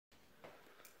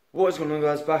What's going on,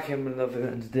 guys? Back in with another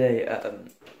video, and today,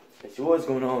 so what's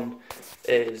going on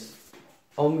is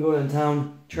I'm going to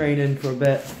town training for a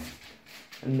bit,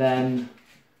 and then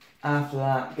after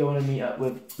that going to meet up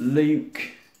with Luke,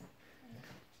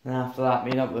 and after that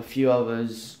meet up with a few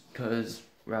others because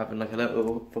we're having like a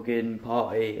little fucking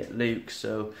party at Luke's,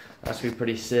 so that's gonna be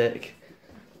pretty sick.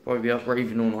 Probably be up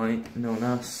raving all night, knowing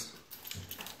us.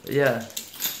 But yeah,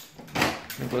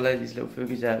 I'm gonna let these little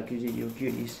foogies out because you're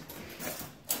cuties.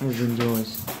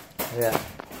 Yours. Yeah,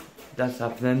 that's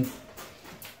happening.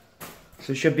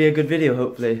 So it should be a good video,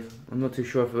 hopefully. I'm not too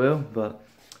sure if it will, but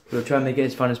we'll try and make it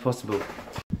as fun as possible.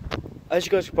 As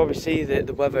you guys can probably see,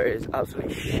 the weather is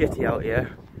absolutely shitty out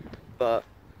here, but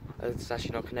it's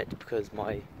actually not connected because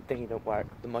my thingy don't work.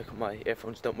 The mic on my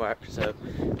earphones don't work, so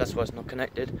that's why it's not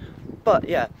connected. But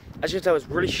yeah, as you can tell, it's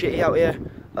really shitty out here.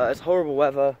 It's horrible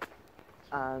weather,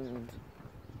 and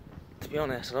to be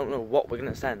honest, I don't know what we're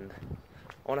gonna send.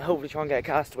 I want to hopefully try and get a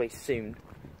castaway soon,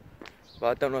 but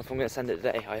I don't know if I'm going to send it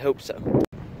today. I hope so.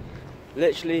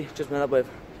 Literally just met up with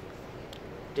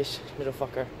this little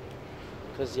fucker,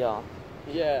 because yeah,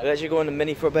 we're actually going to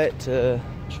Mini for a bit to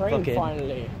train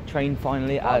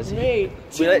finally. As me,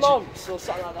 2 months or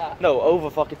something like that. No,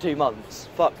 over fucking 2 months.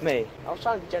 Fuck me. I was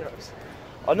trying to be generous.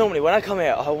 Normally when I come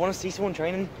here, I want to see someone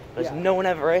training, but there's no one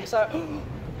ever here. So,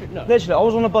 no. Literally, I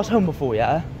was on a bus home before,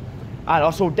 yeah. And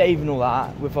I saw Dave and all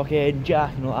that, with fucking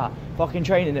Jack and all that, fucking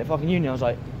training at fucking uni. I was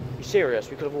like, you serious?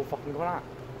 We could have all fucking gone out.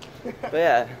 But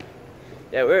yeah,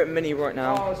 we're at Mini right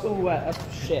now. Oh, it's all wet,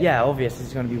 that's shit. Yeah, obviously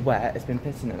it's going to be wet. It's been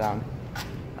pissing it down,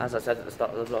 as I said at the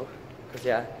start of the vlog. Because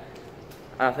yeah,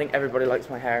 and I think everybody likes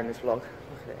my hair in this vlog.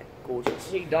 Look at it,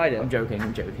 gorgeous. You dyed it. I'm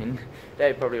joking.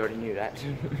 Dave probably already knew that.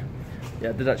 Yeah,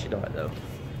 I did actually dye it though,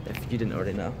 if you didn't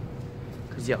already know.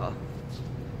 Because yeah.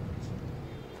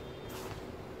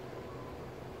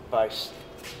 Nice.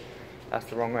 That's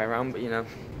the wrong way around, but you know.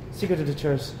 Secret of the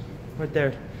chairs, right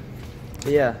there.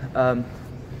 But yeah,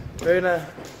 we're gonna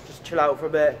just chill out for a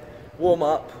bit, warm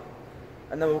up,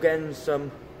 and then we'll get in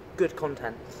some good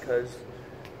content, because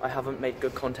I haven't made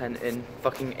good content in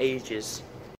fucking ages.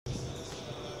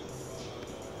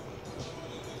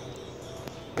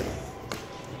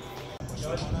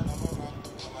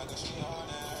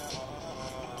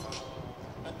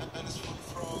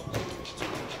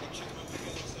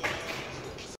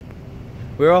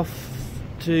 We're off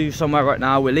to somewhere right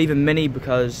now. We're leaving Mini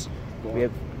because we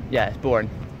have, it's boring.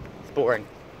 It's boring.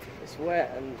 It's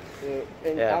wet and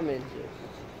damaged.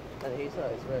 And he's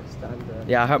like, it's where stand.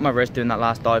 Yeah, I hurt my wrist doing that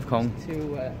last dive Kong.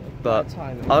 Too wet. But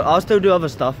I'll still do other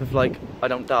stuff if like I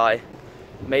don't die.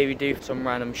 Maybe do some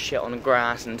random shit on the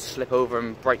grass and slip over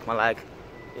and break my leg.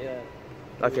 Yeah.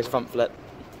 Like his front flip.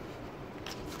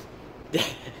 I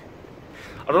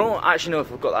don't actually know if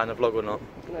we've got that in the vlog or not.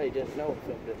 No, you didn't. No one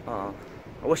filmed it. Oh.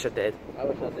 I wish I did. I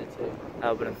wish I did too.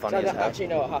 That would have been funny So I as don't hell. actually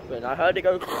know what happened. I heard it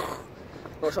go.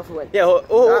 What's off and went. Yeah,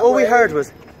 all we heard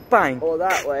was bang. Or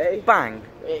that way. Bang.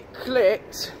 It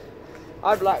clicked.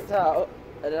 I blacked out,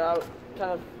 and then I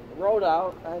kind of rolled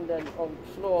out, and then on the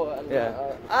floor, and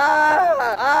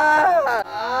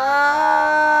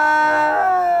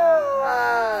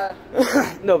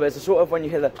No, but it's a sort of when you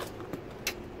hear the.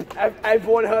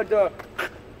 Everyone heard the.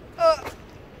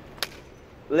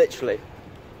 Literally.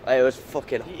 It was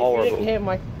fucking horrible. If you didn't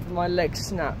hear my leg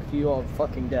snap, you are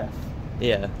fucking deaf.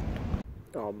 Yeah.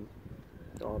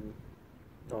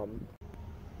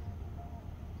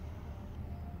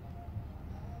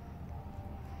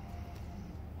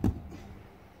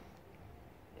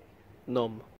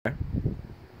 Nom.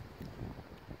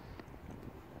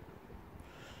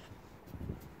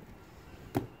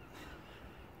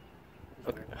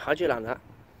 Okay, how'd you land that?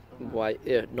 Why?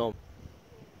 Yeah, nom.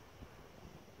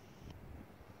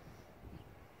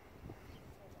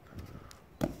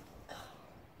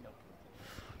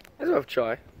 Let's have a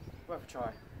try. Worth a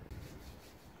try.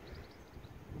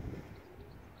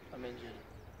 I'm injured.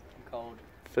 I'm cold.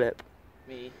 Flip.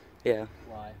 Me? Yeah.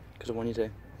 Why? Because I want you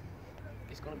to.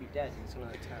 It's gonna be dead and it's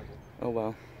gonna look terrible. Oh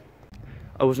well.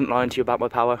 I wasn't lying to you about my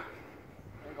power.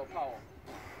 I haven't got power.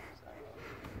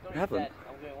 You haven't? Dead.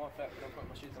 I'm doing 130. I'm putting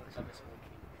my shoes on the service.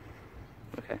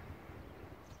 Okay.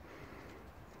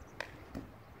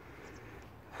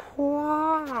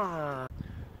 Wow.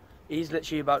 He's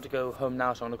literally about to go home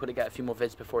now, so I'm gonna quickly get a few more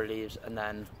vids before he leaves, and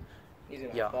then he's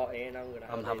gonna have a party, and I'm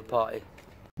gonna have a party.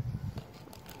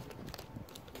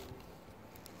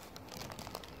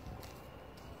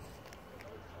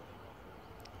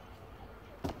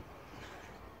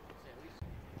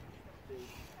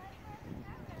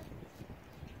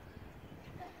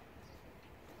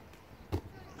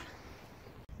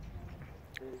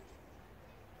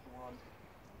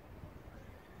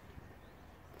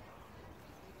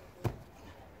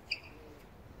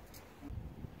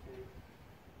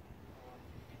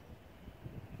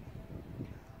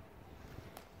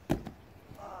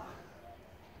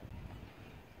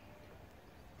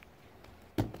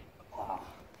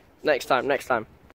 Next time.